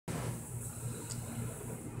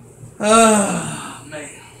Man.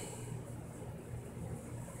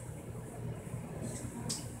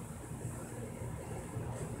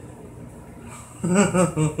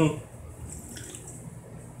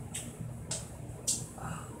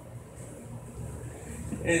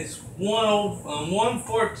 It's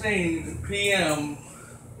 1:14 p.m.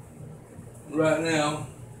 right now.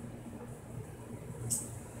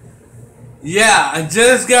 Yeah, I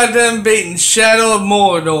just got done beating Shadow of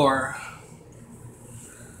Mordor.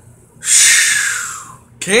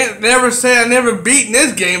 Can't never say I never beaten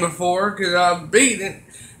this game before, because I've beaten it,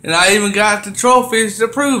 and I even got the trophies to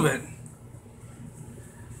prove it.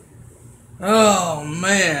 Oh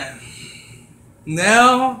man.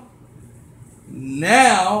 Now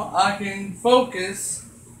I can focus.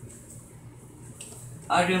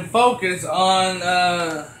 I can focus on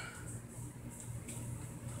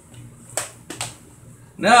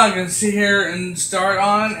now I can sit here and start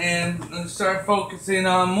focusing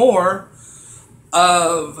on more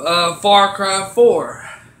of Far Cry 4.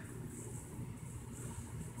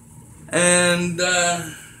 And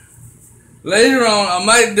later on I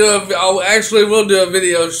might do I actually will do a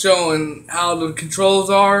video showing how the controls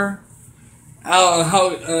are. How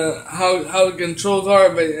the controls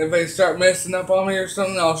are if they start messing up on me or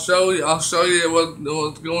something. I'll show you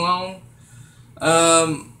what's going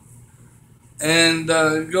on, and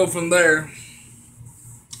go from there.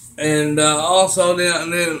 And also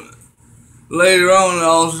then later on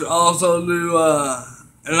I'll also do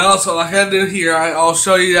and also like I do here, I'll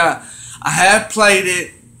show you that I have played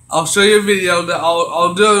it. I'll show you a video that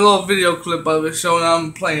I'll do a little video clip of it showing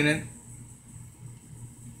I'm playing it.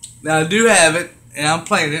 Now I do have it, and I'm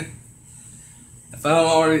playing it. If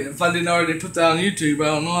I didn't already put that on YouTube, I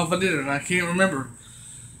don't know if I did or not. I can't remember.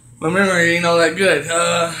 My memory ain't all that good.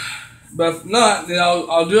 But if not, then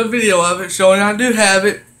I'll do a video of it showing I do have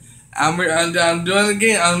it. I'm doing the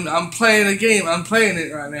game. I'm playing the game. I'm playing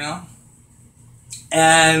it right now.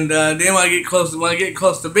 And then when I get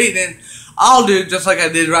close to beating it, I'll do just like I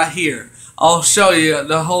did right here. I'll show you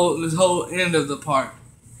this whole end of the part.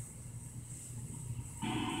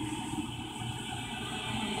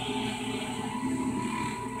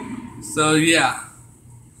 So yeah.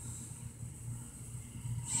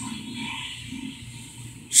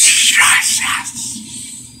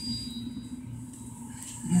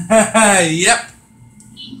 Yep.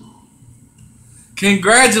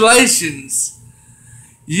 Congratulations.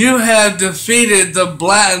 You have defeated the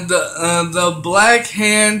black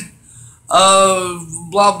hand of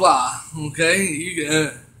blah blah.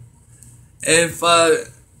 Okay? If let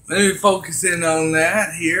me focus in on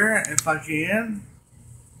that here if I can.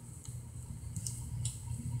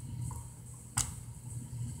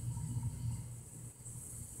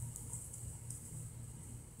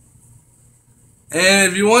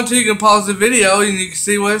 And if you want to, you can pause the video and you can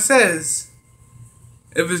see what it says.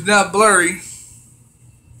 If it's not blurry.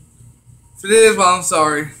 If it is, well, I'm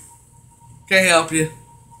sorry. Can't help you.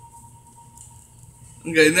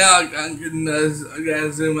 Okay, now I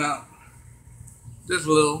gotta zoom out. Just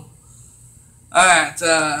a little. Alright,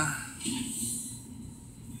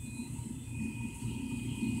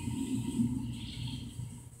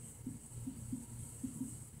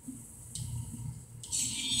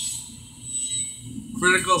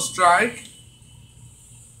 critical strike.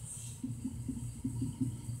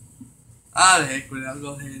 The heck with it. I'll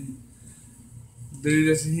go ahead and do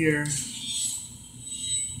this in here.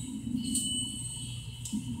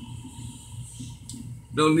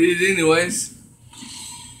 Don't need it anyways.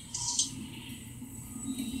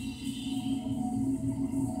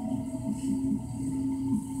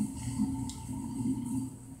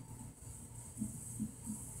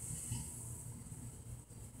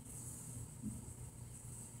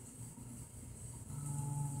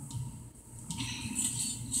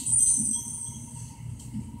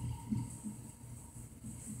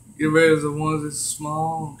 Get rid of the ones that's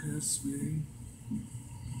small. Okay, that's big.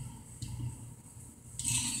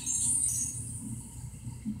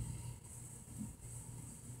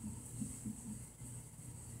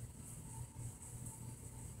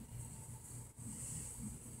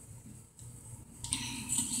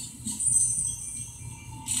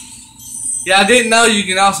 Yeah, I didn't know you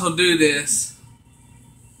can also do this.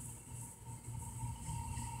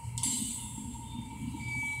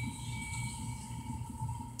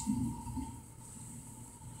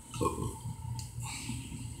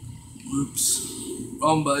 Oops.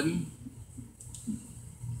 Wrong button.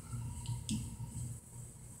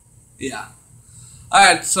 Yeah.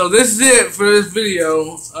 Alright, so this is it for this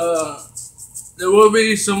video. There will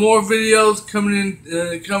be some more videos coming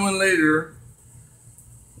later.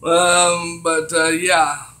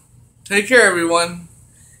 Yeah. Take care, everyone.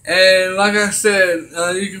 And like I said,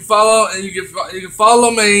 you can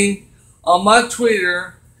follow me on my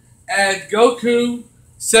Twitter at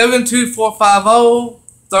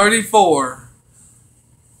Goku7245034.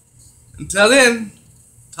 Until then,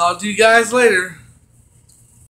 talk to you guys later.